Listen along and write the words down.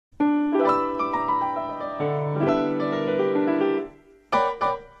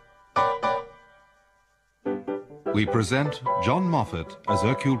We present John Moffat as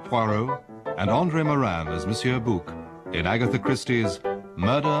Hercule Poirot and André Morin as Monsieur Bouc in Agatha Christie's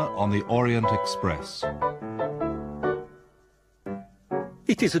Murder on the Orient Express.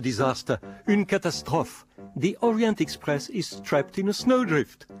 It is a disaster, une catastrophe. The Orient Express is trapped in a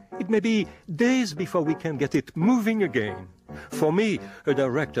snowdrift. It may be days before we can get it moving again. For me, a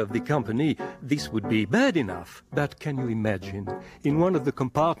director of the company, this would be bad enough. But can you imagine? In one of the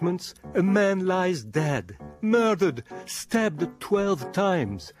compartments, a man lies dead, murdered, stabbed 12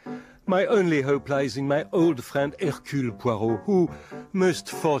 times. My only hope lies in my old friend Hercule Poirot, who, most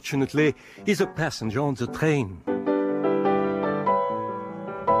fortunately, is a passenger on the train.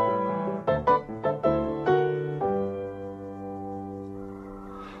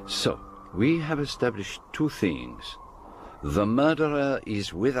 So, we have established two things. The murderer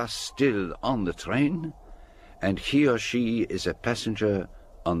is with us still on the train, and he or she is a passenger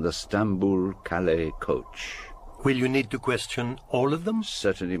on the Stamboul-Calais coach. Will you need to question all of them?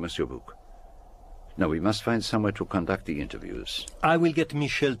 Certainly, Monsieur Bouc. Now, we must find somewhere to conduct the interviews. I will get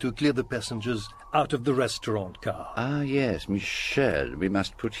Michel to clear the passengers out of the restaurant car. Ah, yes, Michel. We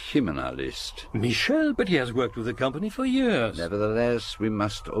must put him on our list. Michel? But he has worked with the company for years. Nevertheless, we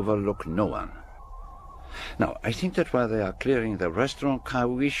must overlook no one. Now, I think that while they are clearing the restaurant car,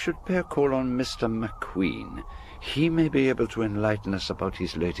 we should pay a call on Mr. McQueen. He may be able to enlighten us about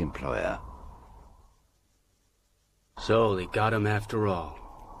his late employer. So, they got him after all.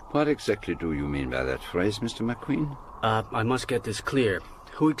 What exactly do you mean by that phrase, Mr. McQueen? I must get this clear.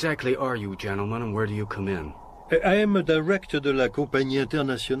 Who exactly are you, gentlemen, and where do you come in? I am a director de la Compagnie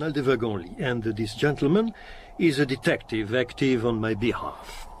Internationale des Wagons-Lits, and this gentleman is a detective active on my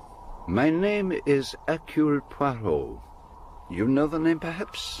behalf. My name is Hercule Poirot. You know the name,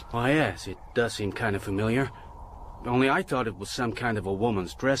 perhaps? Why, yes, it does seem kind of familiar. Only I thought it was some kind of a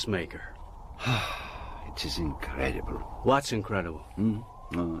woman's dressmaker. It is incredible. What's incredible?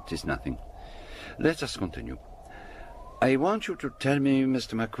 No, it is nothing. Let us continue. I want you to tell me,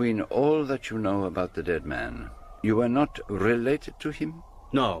 Mr. McQueen, all that you know about the dead man. You are not related to him?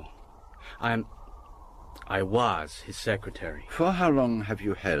 No. I was his secretary. For how long have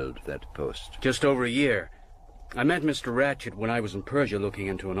you held that post? Just over a year. I met Mr. Ratchett when I was in Persia looking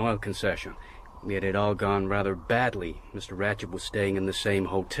into an oil concession. It had all gone rather badly. Mr. Ratchett was staying in the same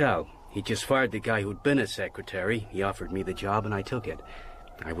hotel. He just fired the guy who'd been his secretary. He offered me the job, and I took it.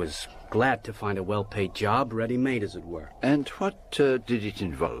 I was glad to find a well-paid job, ready-made, as it were. And what did it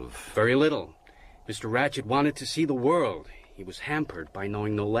involve? Very little. Mr. Ratchett wanted to see the world. He was hampered by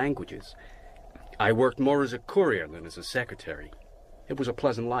knowing no languages. I worked more as a courier than as a secretary. It was a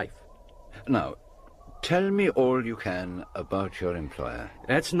pleasant life. Now, tell me all you can about your employer.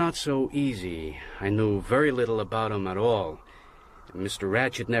 That's not so easy. I knew very little about him at all. Mr.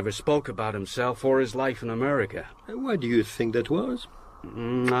 Ratchett never spoke about himself or his life in America. Why do you think that was?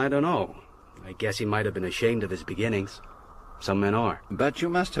 I don't know. I guess he might have been ashamed of his beginnings. Some men are. But you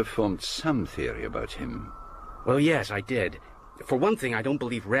must have formed some theory about him. Well, yes, I did. For one thing, I don't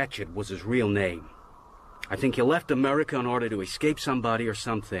believe Ratchett was his real name. I think he left America in order to escape somebody or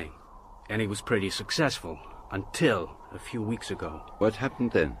something. And he was pretty successful, until a few weeks ago. What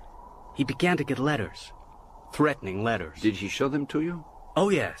happened then? He began to get letters. Threatening letters. Did he show them to you? Oh,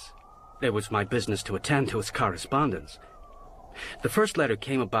 yes. It was my business to attend to his correspondence. The first letter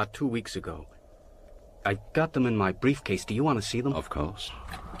came about 2 weeks ago. I got them in my briefcase. Do you want to see them? Of course.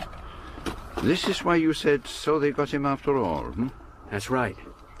 This is why you said, so they got him after all, That's right.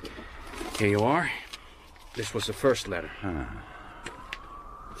 Here you are. This was the first letter.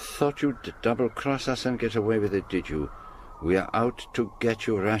 Thought you'd double-cross us and get away with it, did you? We are out to get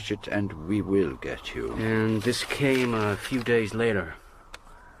you, Ratchett, and we will get you. And this came a few days later.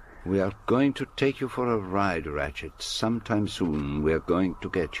 We are going to take you for a ride, Ratchett. Sometime soon we are going to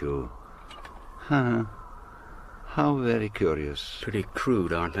get you. How very curious. Pretty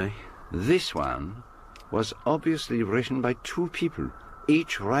crude, aren't they? This one was obviously written by two people,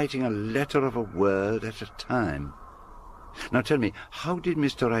 each writing a letter of a word at a time. Now tell me, how did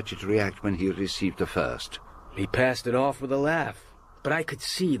Mr. Ratchett react when he received the first? He passed it off with a laugh, but I could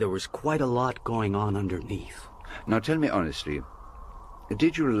see there was quite a lot going on underneath. Now tell me honestly,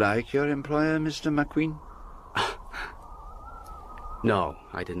 did you like your employer, Mr. McQueen? No,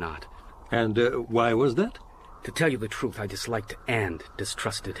 I did not. And why was that? To tell you the truth, I disliked and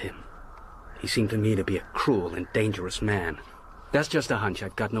distrusted him. He seemed to me to be a cruel and dangerous man. That's just a hunch.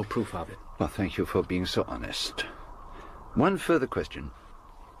 I've got no proof of it. Well, thank you for being so honest. One further question.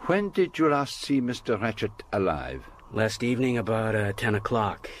 When did you last see Mr. Ratchett alive? Last evening about 10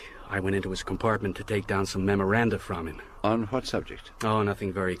 o'clock. I went into his compartment to take down some memoranda from him. On what subject? Oh,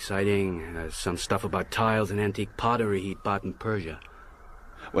 nothing very exciting. Some stuff about tiles and antique pottery he'd bought in Persia.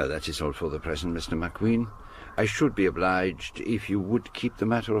 Well, that is all for the present, Mr. McQueen. I should be obliged if you would keep the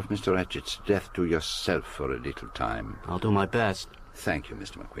matter of Mr. Ratchett's death to yourself for a little time. I'll do my best. Thank you,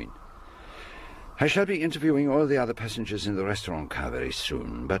 Mr. McQueen. I shall be interviewing all the other passengers in the restaurant car very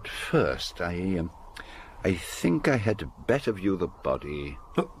soon, but first I think I had better view the body.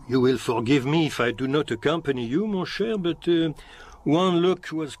 Oh, you will forgive me if I do not accompany you, mon cher, but one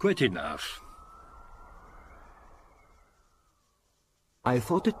look was quite enough. I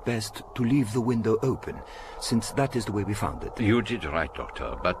thought it best to leave the window open, since that is the way we found it. You did right,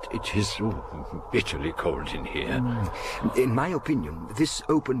 Doctor, but it is bitterly cold in here. In my opinion, this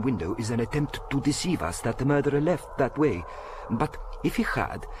open window is an attempt to deceive us that the murderer left that way. But if he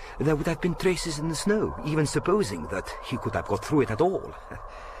had, there would have been traces in the snow, even supposing that he could have got through it at all.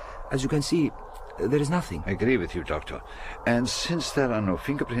 As you can see, there is nothing. I agree with you, Doctor. And since there are no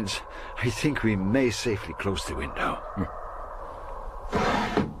fingerprints, I think we may safely close the window.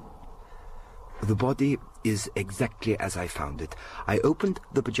 The body is exactly as I found it. I opened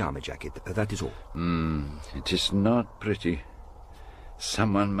the pajama jacket, that is all. It is not pretty.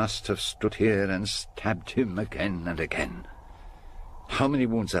 Someone must have stood here and stabbed him again and again. How many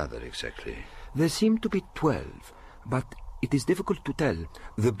wounds are there exactly? There seem to be 12, but it is difficult to tell.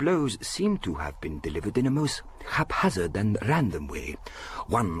 The blows seem to have been delivered in a most haphazard and random way.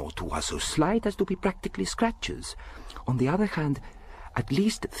 1 or 2 are so slight as to be practically scratches. On the other hand, at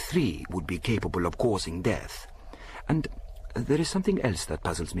least 3 would be capable of causing death. And there is something else that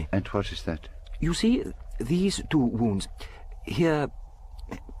puzzles me. And what is that? You see, these 2 wounds, here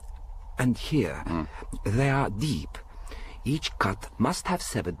and here, they are deep. Each cut must have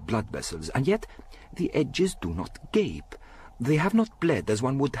severed blood vessels, and yet the edges do not gape. They have not bled as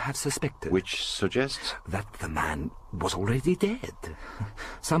one would have suspected. Which suggests? That the man was already dead.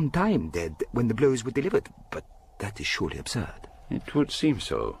 Some time dead when the blows were delivered, but that is surely absurd. It would seem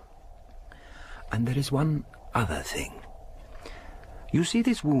so. And there is one other thing. You see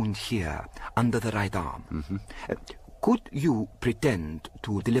this wound here, under the right arm? Could you pretend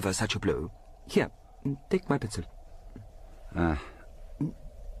to deliver such a blow? Here, take my pencil.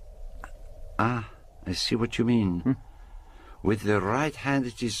 I see what you mean. With the right hand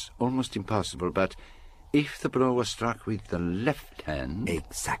it is almost impossible, but if the blow was struck with the left hand...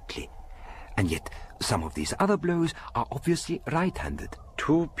 Exactly. And yet, some of these other blows are obviously right-handed.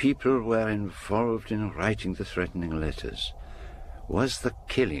 2 people were involved in writing the threatening letters. Was the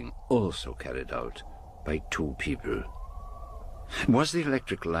killing also carried out by 2 people? Was the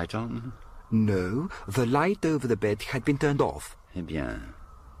electric light on? No, the light over the bed had been turned off. Eh bien.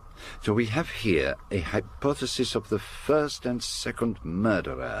 So we have here a hypothesis of the first and second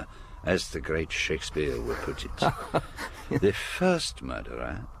murderer, as the great Shakespeare would put it. The first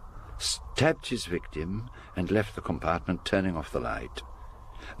murderer stabbed his victim and left the compartment, turning off the light.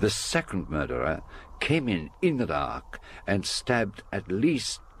 The second murderer came in the dark and stabbed at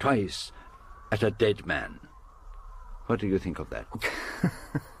least twice at a dead man. What do you think of that?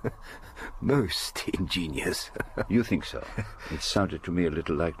 Most ingenious. You think so? It sounded to me a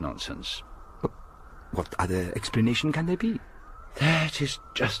little like nonsense. What other explanation can there be? That is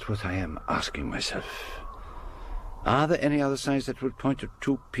just what I am asking myself. Are there any other signs that would point to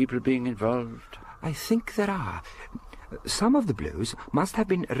 2 people being involved? I think there are. Some of the blows must have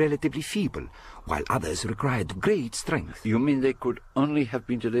been relatively feeble, while others required great strength. You mean they could only have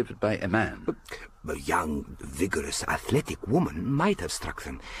been delivered by a man? A young, vigorous, athletic woman might have struck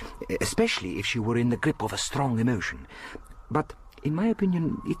them, especially if she were in the grip of a strong emotion. But, in my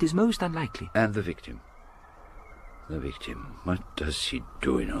opinion, it is most unlikely. And the victim? The victim, what does he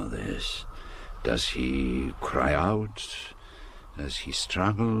do in all this? Does he cry out? Does he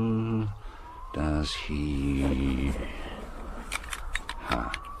struggle? Does he...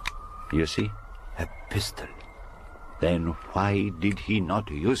 You see? A pistol. Then why did he not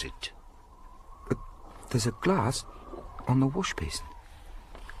use it? There's a glass on the wash basin.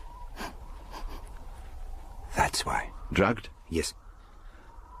 That's why. Drugged? Yes.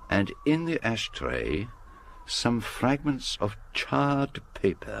 And in the ashtray, some fragments of charred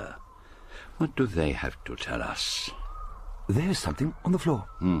paper. What do they have to tell us? There's something on the floor.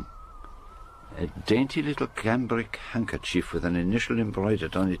 A dainty little cambric handkerchief with an initial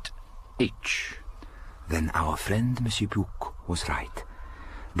embroidered on it, H. Then our friend, Monsieur Bouc, was right.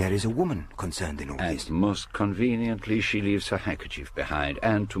 There is a woman concerned in all this. And most conveniently she leaves her handkerchief behind,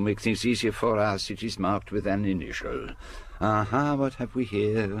 and to make things easier for us, it is marked with an initial. What have we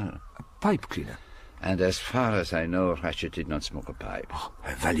here? A pipe cleaner. And as far as I know, Ratchet did not smoke a pipe. Oh,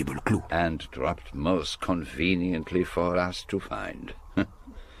 a valuable clue. And dropped most conveniently for us to find.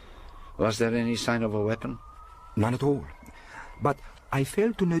 Was there any sign of a weapon? None at all. But I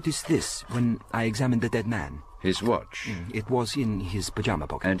failed to notice this when I examined the dead man. His watch? It was in his pajama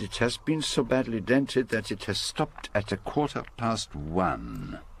pocket. And it has been so badly dented that it has stopped at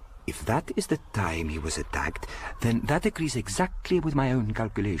 1:15. If that is the time he was attacked, then that agrees exactly with my own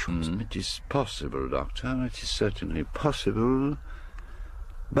calculations. It is possible, Doctor. It is certainly possible.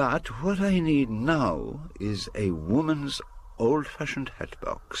 But what I need now is a woman's old-fashioned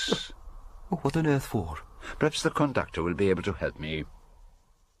hatbox. Oh, what on earth for? Perhaps the conductor will be able to help me.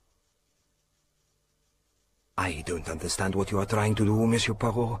 I don't understand what you are trying to do, Monsieur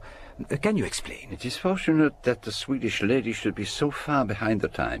Poirot. Can you explain? It is fortunate that the Swedish lady should be so far behind the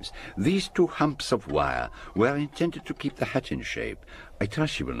times. These 2 humps of wire were intended to keep the hat in shape. I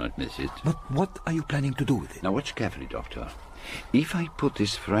trust she will not miss it. But what are you planning to do with it? Now watch carefully, Doctor. If I put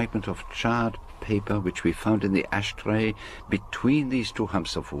this fragment of charred paper which we found in the ashtray between these 2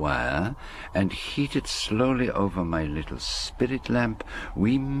 humps of wire and heat it slowly over my little spirit lamp,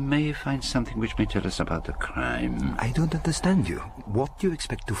 we may find something which may tell us about the crime. I don't understand you. What do you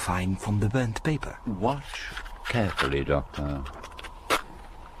expect to find from the burnt paper? Watch carefully, Doctor.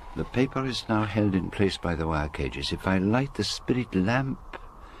 The paper is now held in place by the wire cages. If I light the spirit lamp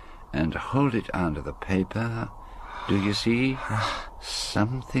and hold it under the paper, do you see?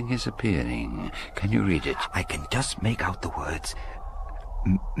 Something is appearing. Can you read it? I can just make out the words.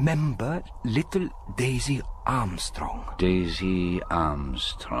 Member Little Daisy Armstrong. Daisy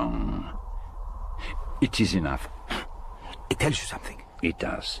Armstrong. It is enough. It tells you something. It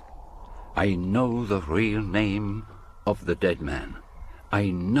does. I know the real name of the dead man. I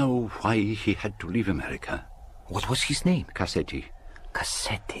know why he had to leave America. What was his name? Cassetti.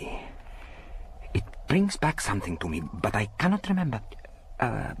 Cassetti. It brings back something to me, but I cannot remember.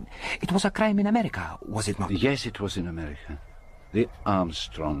 It was a crime in America, was it not? Yes, it was in America. The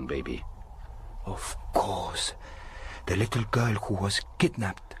Armstrong baby. Of course. The little girl who was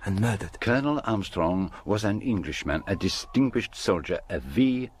kidnapped and murdered. Colonel Armstrong was an Englishman, a distinguished soldier, a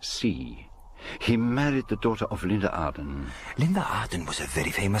V.C. He married the daughter of Linda Arden. Linda Arden was a very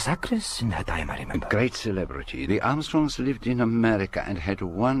famous actress in her time, I remember. A great celebrity. The Armstrongs lived in America and had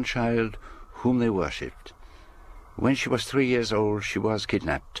 1 child whom they worshipped. When she was 3 years old, she was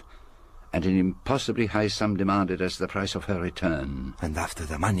kidnapped, and an impossibly high sum demanded as the price of her return. And after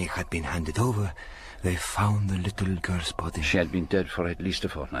the money had been handed over, they found the little girl's body. She had been dead for at least a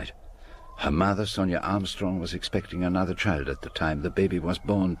fortnight. Her mother, Sonia Armstrong, was expecting another child at the time. The baby was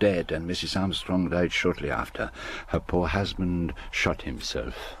born dead, and Mrs. Armstrong died shortly after. Her poor husband shot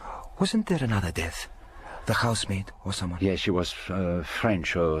himself. Wasn't there another death? The housemaid or someone? Yes, she was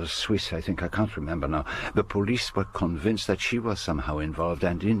French or Swiss, I think. I can't remember now. The police were convinced that she was somehow involved,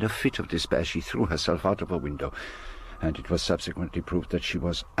 and in a fit of despair she threw herself out of a window. And it was subsequently proved that she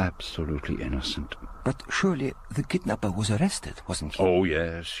was absolutely innocent. But surely the kidnapper was arrested, wasn't he? Oh,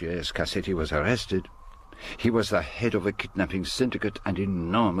 yes. Cassetti was arrested. He was the head of a kidnapping syndicate and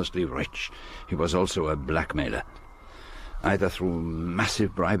enormously rich. He was also a blackmailer. Either through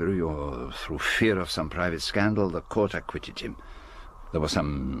massive bribery or through fear of some private scandal, the court acquitted him. There was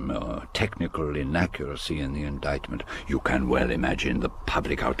some technical inaccuracy in the indictment. You can well imagine the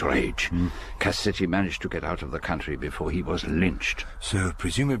public outrage. Cassetti managed to get out of the country before he was lynched. So,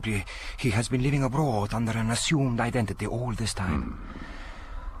 presumably, he has been living abroad under an assumed identity all this time.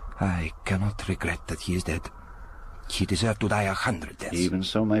 I cannot regret that he is dead. He deserved to die 100 deaths. Even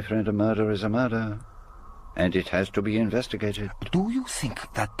so, my friend, a murder is a murder. And it has to be investigated. Do you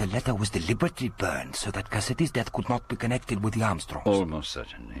think that the letter was deliberately burned so that Cassetti's death could not be connected with the Armstrongs? Almost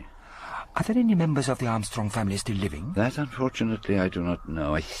certainly. Are there any members of the Armstrong family still living? That, unfortunately, I do not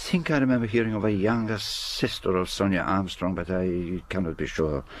know. I think I remember hearing of a younger sister of Sonia Armstrong, but I cannot be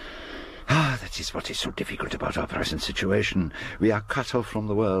sure. That is what is so difficult about our present situation. We are cut off from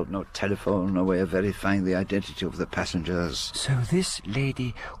the world. No telephone, no way of verifying the identity of the passengers. So this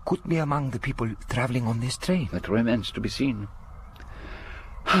lady could be among the people travelling on this train? That remains to be seen.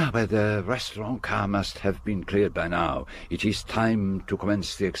 But the restaurant car must have been cleared by now. It is time to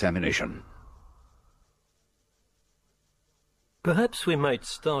commence the examination. Perhaps we might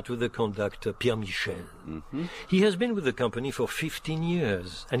start with the conductor, Pierre Michel. He has been with the company for 15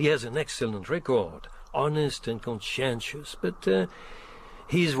 years, and he has an excellent record, honest and conscientious, but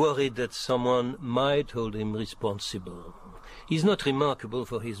he's worried that someone might hold him responsible. He's not remarkable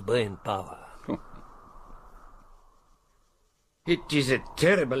for his brain power. It is a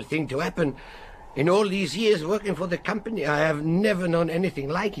terrible thing to happen. In all these years working for the company, I have never known anything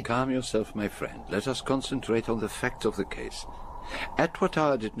like it. Calm yourself, my friend. Let us concentrate on the facts of the case. At what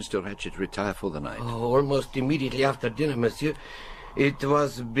hour did Mr. Ratchet retire for the night? Oh, almost immediately after dinner, monsieur. It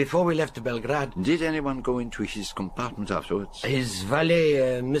was before we left Belgrade. Did anyone go into his compartment afterwards? His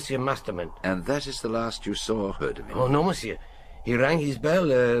valet, Monsieur Masterman. And that is the last you saw or heard of him? Oh, no, monsieur. He rang his bell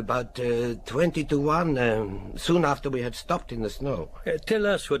about 20 to 1, soon after we had stopped in the snow. Tell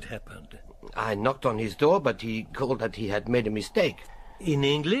us what happened. I knocked on his door, but he called that he had made a mistake. In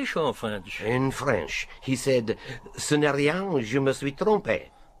English or French? In French. He said, "Ce n'est rien, je me suis trompé."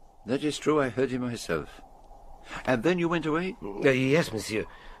 That is true, I heard him myself. And then you went away? Yes, monsieur.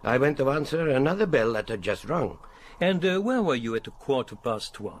 I went to answer another bell that had just rung. And where were you at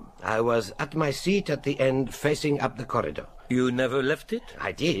 1:15? I was at my seat at the end, facing up the corridor. You never left it?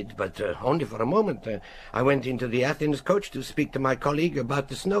 I did, but only for a moment. I went into the Athens coach to speak to my colleague about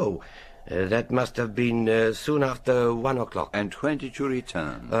the snow. That must have been soon after 1 o'clock. And when did you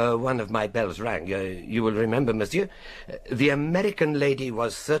return? One of my bells rang. You will remember, monsieur. The American lady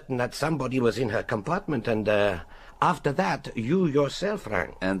was certain that somebody was in her compartment, and after that, you yourself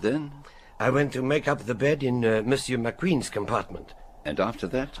rang. And then? I went to make up the bed in Monsieur McQueen's compartment. And after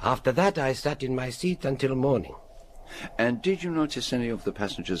that? After that, I sat in my seat until morning. And did you notice any of the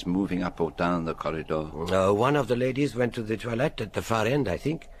passengers moving up or down the corridor? One of the ladies went to the toilette at the far end, I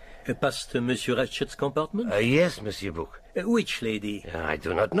think. Past Monsieur Ratchet's compartment? Yes, Monsieur Bouc. Which lady? I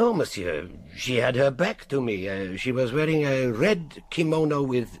do not know, monsieur. She had her back to me. She was wearing a red kimono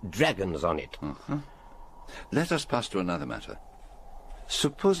with dragons on it. Let us pass to another matter.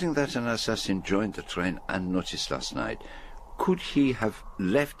 Supposing that an assassin joined the train unnoticed last night, could he have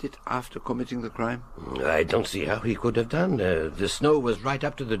left it after committing the crime? I don't see how he could have done. The snow was right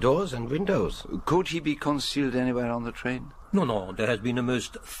up to the doors and windows. Could he be concealed anywhere on the train? No, there has been a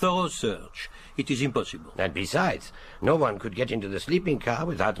most thorough search. It is impossible. And besides, no one could get into the sleeping car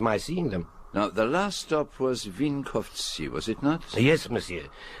without my seeing them. Now, the last stop was Vinkovci, was it not? Yes, monsieur.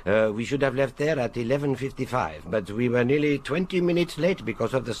 We should have left there at 11:55, but we were nearly 20 minutes late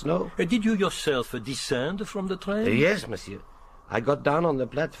because of the snow. Did you yourself descend from the train? Yes, monsieur. I got down on the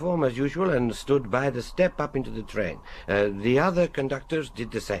platform as usual and stood by the step up into the train. The other conductors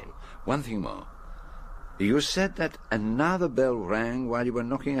did the same. One thing more. You said that another bell rang while you were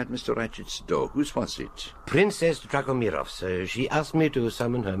knocking at Mr. Ratchet's door. Whose was it? Princess Dragomirov's. She asked me to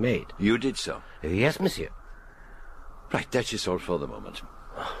summon her maid. You did so? Yes, monsieur. Right, that is all for the moment.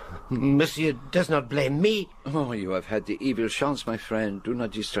 Monsieur does not blame me. Oh, you have had the evil chance, my friend. Do not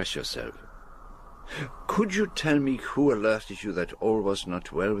distress yourself. Could you tell me who alerted you that all was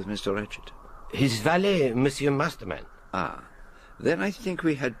not well with Mr. Ratchet? His valet, Monsieur Masterman. Ah, then I think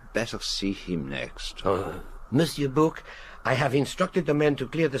we had better see him next. Monsieur Bouc, I have instructed the men to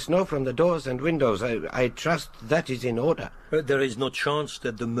clear the snow from the doors and windows. I trust that is in order. There is no chance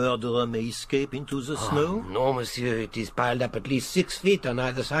that the murderer may escape into the snow? No, monsieur. It is piled up at least 6 feet on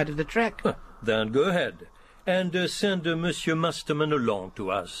either side of the track. Then go ahead, and send Monsieur Masterman along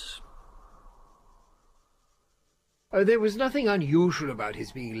to us. There was nothing unusual about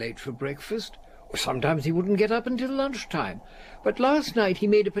his being late for breakfast. Sometimes he wouldn't get up until lunchtime. But last night he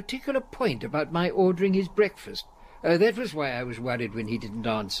made a particular point about my ordering his breakfast. That was why I was worried when he didn't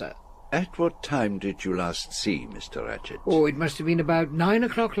answer. At what time did you last see Mr. Ratchet? Oh, it must have been about 9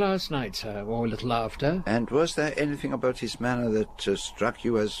 o'clock last night, sir, or a little after. And was there anything about his manner that struck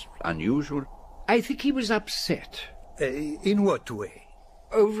you as unusual? I think he was upset. In what way?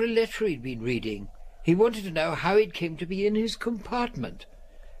 Over a letter he'd been reading. He wanted to know how it came to be in his compartment.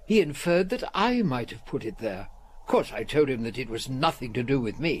 He inferred that I might have put it there. Of course, I told him that it was nothing to do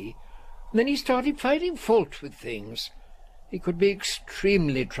with me. And then he started finding fault with things. He could be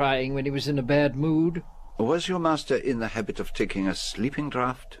extremely trying when he was in a bad mood. Was your master in the habit of taking a sleeping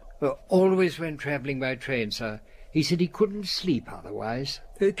draught? Well, always when travelling by train, sir. He said he couldn't sleep otherwise.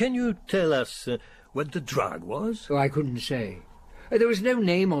 Can you tell us what the drug was? Oh, I couldn't say. There was no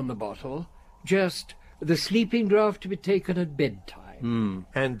name on the bottle, just the sleeping draught to be taken at bedtime.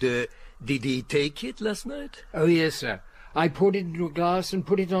 And did he take it last night? Oh, yes, sir. I poured it into a glass and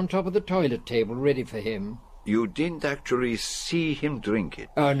put it on top of the toilet table, ready for him. You didn't actually see him drink it?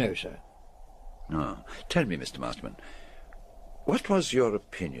 Oh, no, sir. No. Tell me, Mr. Masterman, what was your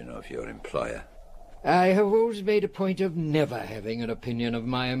opinion of your employer? I have always made a point of never having an opinion of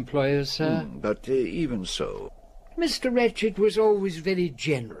my employers, sir. But even so... Mr. Ratchet was always very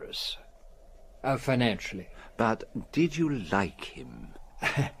generous, financially. But did you like him?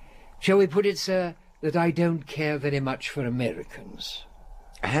 Shall we put it, sir, that I don't care very much for Americans?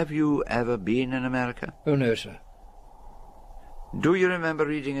 Have you ever been in America? Oh, no, sir. Do you remember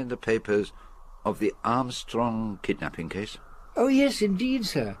reading in the papers of the Armstrong kidnapping case? Oh, yes, indeed,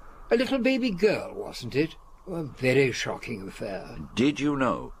 sir. A little baby girl, wasn't it? A very shocking affair. Did you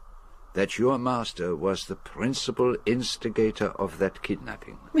know that your master was the principal instigator of that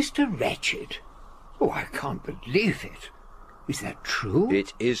kidnapping? Mr. Ratchet? Oh, I can't believe it. Is that true?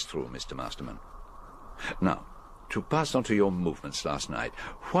 It is true, Mr. Masterman. Now, to pass on to your movements last night,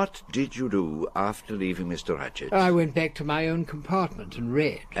 what did you do after leaving Mr. Ratchet? I went back to my own compartment and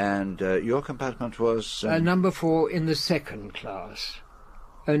read. And your compartment was... number 4 in the second class.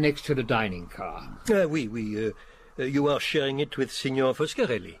 Next to the dining car. Oui. You are sharing it with Signor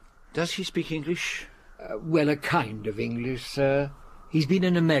Foscarelli. Does he speak English? Well, a kind of English, sir. He's been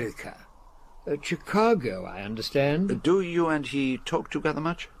in America. Chicago, I understand. Do you and he talk together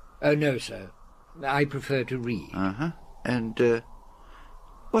much? No, sir. I prefer to read. Uh-huh. And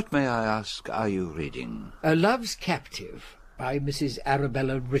what, may I ask, are you reading? Love's Captive by Mrs.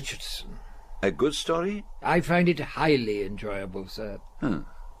 Arabella Richardson. A good story? I find it highly enjoyable, sir.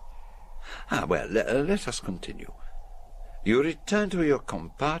 Well, let us continue. You returned to your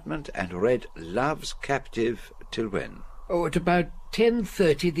compartment and read Love's Captive till when? Oh, at about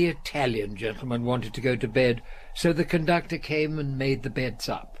 10:30 the Italian gentleman wanted to go to bed, so the conductor came and made the beds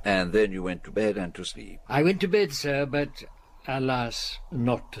up. And then you went to bed and to sleep? I went to bed, sir, but, alas,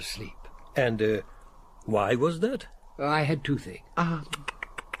 not to sleep. And why was that? I had toothache.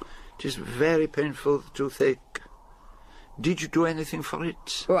 It is very painful, toothache. Did you do anything for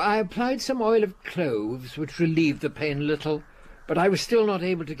it? Oh, I applied some oil of cloves, which relieved the pain a little, but I was still not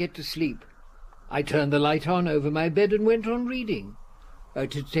able to get to sleep. I turned the light on over my bed and went on reading,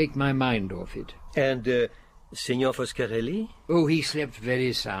 to take my mind off it. And Signor Foscarelli? Oh, he slept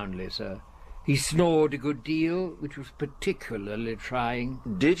very soundly, sir. He snored a good deal, which was particularly trying.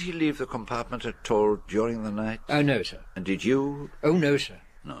 Did he leave the compartment at all during the night? Oh, no, sir. And did you? Oh, no, sir.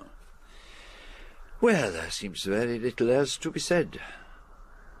 No. Well, there seems very little else to be said.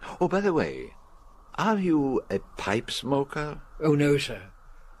 Oh, by the way, are you a pipe smoker? Oh, no, sir.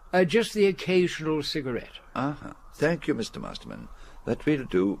 Just the occasional cigarette. Thank you, Mr. Masterman. That will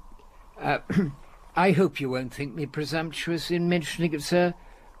do. I hope you won't think me presumptuous in mentioning it, sir,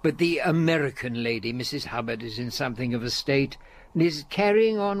 but the American lady, Mrs. Hubbard, is in something of a state, and is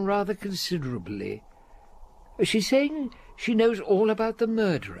carrying on rather considerably. She's saying she knows all about the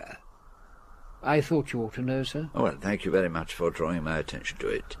murderer. I thought you ought to know, sir. Oh, well, thank you very much for drawing my attention to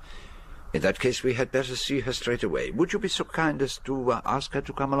it. In that case, we had better see her straight away. Would you be so kind as to ask her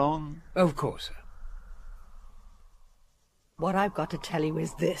to come along? Of course, sir. What I've got to tell you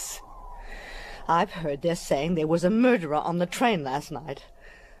is this. I've heard they're saying there was a murderer on the train last night.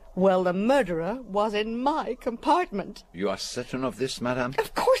 Well, the murderer was in my compartment. You are certain of this, madame?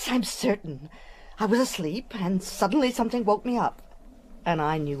 Of course I'm certain. I was asleep, and suddenly something woke me up. And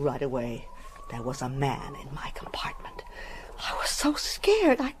I knew right away there was a man in my compartment. I was so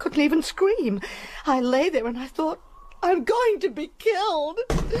scared I couldn't even scream. I lay there and I thought, I'm going to be killed.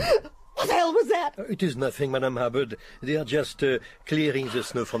 What the hell was that? It is nothing, Madame Hubbard. They are just clearing the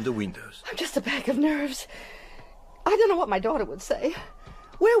snow from the windows. I'm just a bag of nerves. I don't know what my daughter would say.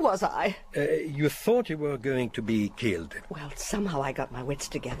 Where was I? You thought you were going to be killed. Well, somehow I got my wits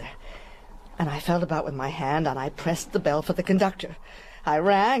together. And I felt about with my hand, and I pressed the bell for the conductor. I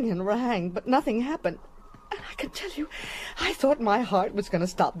rang and rang, but nothing happened. And I can tell you, I thought my heart was going to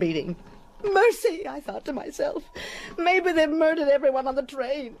stop beating. Mercy, I thought to myself. Maybe they've murdered everyone on the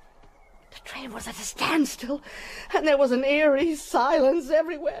train. The train was at a standstill, and there was an eerie silence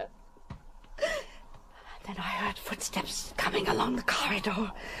everywhere. Then I heard footsteps coming along the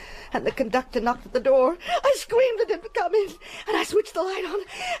corridor, and the conductor knocked at the door. I screamed at him to come in, and I switched the light on,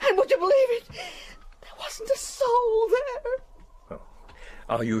 and would you believe it? There wasn't a soul there. Oh.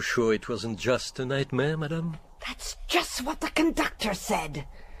 Are you sure it wasn't just a nightmare, madame? That's just what the conductor said.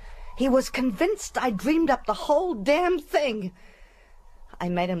 He was convinced I dreamed up the whole damn thing. I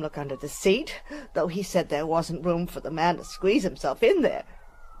made him look under the seat, though he said there wasn't room for the man to squeeze himself in there.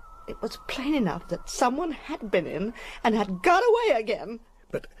 It was plain enough that someone had been in and had got away again.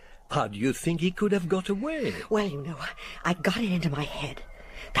 But how do you think he could have got away? Well, you know, I got it into my head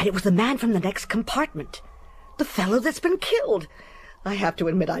that it was the man from the next compartment, the fellow that's been killed. I have to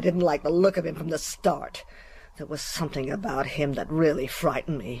admit I didn't like the look of him from the start. There was something about him that really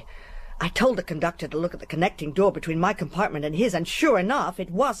frightened me. I told the conductor to look at the connecting door between my compartment and his, and sure enough, it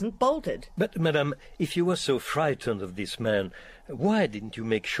wasn't bolted. But, madame, if you were so frightened of this man, why didn't you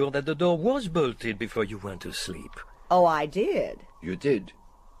make sure that the door was bolted before you went to sleep? Oh, I did. You did?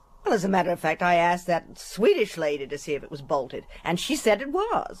 Well, as a matter of fact, I asked that Swedish lady to see if it was bolted, and she said it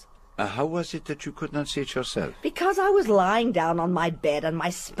was. How was it that you could not see it yourself? Because I was lying down on my bed and my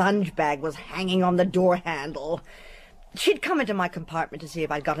sponge bag was hanging on the door handle. She'd come into my compartment to see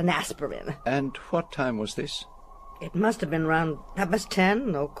if I'd got an aspirin. And what time was this? It must have been around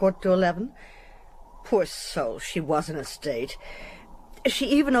 10:30 or 11:15. Poor soul, she was in a state. She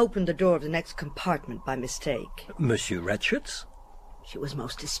even opened the door of the next compartment by mistake. Monsieur Ratchet's? She was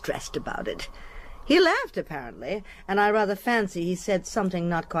most distressed about it. He laughed, apparently, and I rather fancy he said something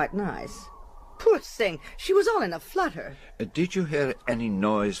not quite nice. Poor thing, she was all in a flutter. Did you hear any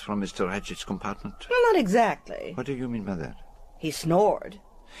noise from Mr. Ratchet's compartment? Well, not exactly. What do you mean by that? He snored.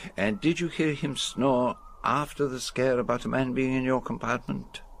 And did you hear him snore after the scare about a man being in your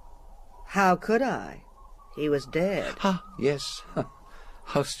compartment? How could I? He was dead. Ah, yes.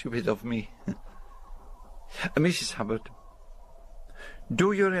 How stupid of me. Mrs. Hubbard,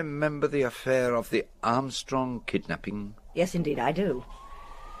 do you remember the affair of the Armstrong kidnapping? Yes, indeed, I do.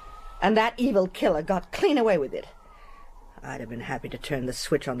 And that evil killer got clean away with it. I'd have been happy to turn the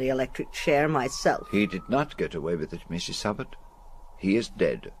switch on the electric chair myself. He did not get away with it, Mrs. Hubbard. He is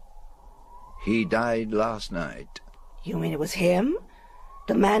dead. He died last night. You mean it was him?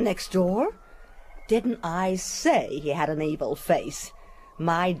 The man next door? Didn't I say he had an evil face?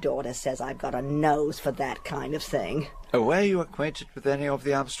 My daughter says I've got a nose for that kind of thing. Were you acquainted with any of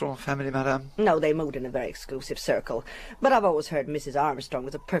the Armstrong family, madame? No, they moved in a very exclusive circle. But I've always heard Mrs. Armstrong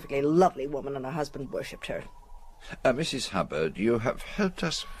was a perfectly lovely woman and her husband worshipped her. Mrs. Hubbard, you have helped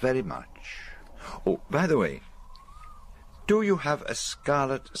us very much. Oh, by the way, do you have a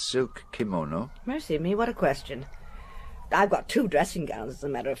scarlet silk kimono? Mercy me, what a question. I've got 2 dressing gowns, as a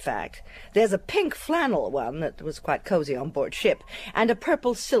matter of fact. There's a pink flannel one that was quite cozy on board ship, and a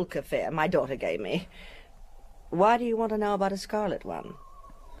purple silk affair my daughter gave me. Why do you want to know about a scarlet one?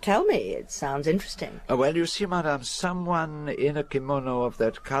 Tell me, it sounds interesting. Well, you see, madame, someone in a kimono of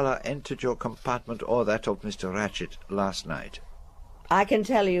that color entered your compartment or that of Mr. Ratchet last night. I can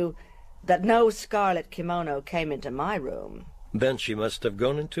tell you that no scarlet kimono came into my room. Then she must have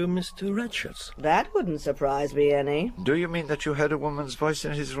gone into Mr. Ratchet's. That wouldn't surprise me any. Do you mean that you heard a woman's voice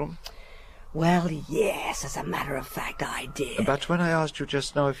in his room? Well, yes, as a matter of fact, I did. But when I asked you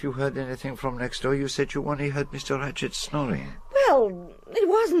just now if you heard anything from next door, you said you only heard Mr. Ratchet snoring. Well, it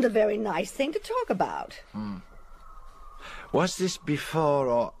wasn't a very nice thing to talk about. Was this before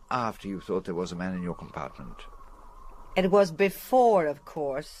or after you thought there was a man in your compartment? It was before, of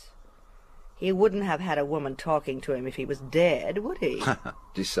course. He wouldn't have had a woman talking to him if he was dead, would he?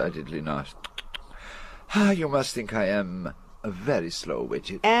 Decidedly not. You must think I am very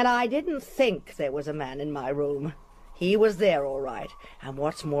slow-witted. And I didn't think there was a man in my room. He was there, all right. And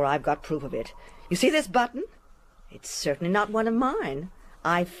what's more, I've got proof of it. You see this button? It's certainly not one of mine.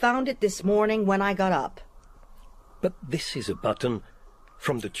 I found it this morning when I got up. But this is a button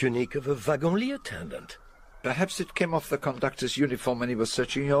from the tunic of a wagon-lit attendant. Perhaps it came off the conductor's uniform when he was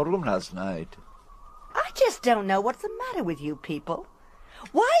searching your room last night. I just don't know what's the matter with you people.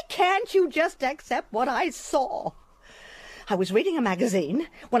 Why can't you just accept what I saw? I was reading a magazine.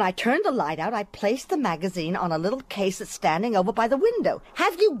 When I turned the light out, I placed the magazine on a little case that's standing over by the window.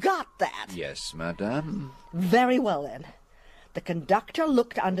 Have you got that? Yes, madame. Very well, then. The conductor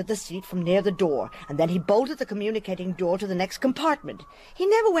looked under the seat from near the door, and then he bolted the communicating door to the next compartment. He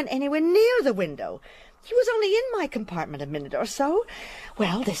never went anywhere near the window. He was only in my compartment a minute or so.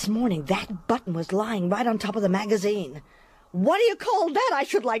 Well, this morning that button was lying right on top of the magazine. What do you call that, I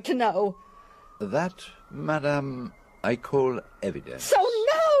should like to know? That, madame, I call evidence. So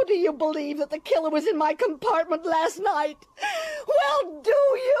now do you believe that the killer was in my compartment last night? Well, do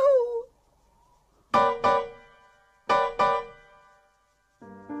you?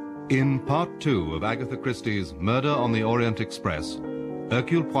 In Part 2 of Agatha Christie's Murder on the Orient Express,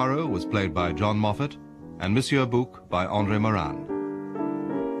 Hercule Poirot was played by John Moffat and Monsieur Bouc by André Morin.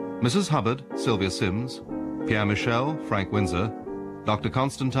 Mrs. Hubbard, Sylvia Sims, Pierre Michel, Frank Windsor, Dr.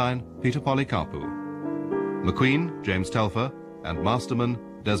 Constantine, Peter Polycarpou, McQueen, James Telfer, and Masterman,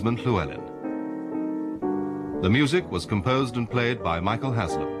 Desmond Llewellyn. The music was composed and played by Michael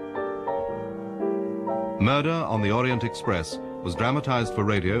Haslam. Murder on the Orient Express was dramatized for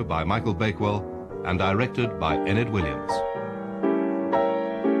radio by Michael Bakewell and directed by Enid Williams.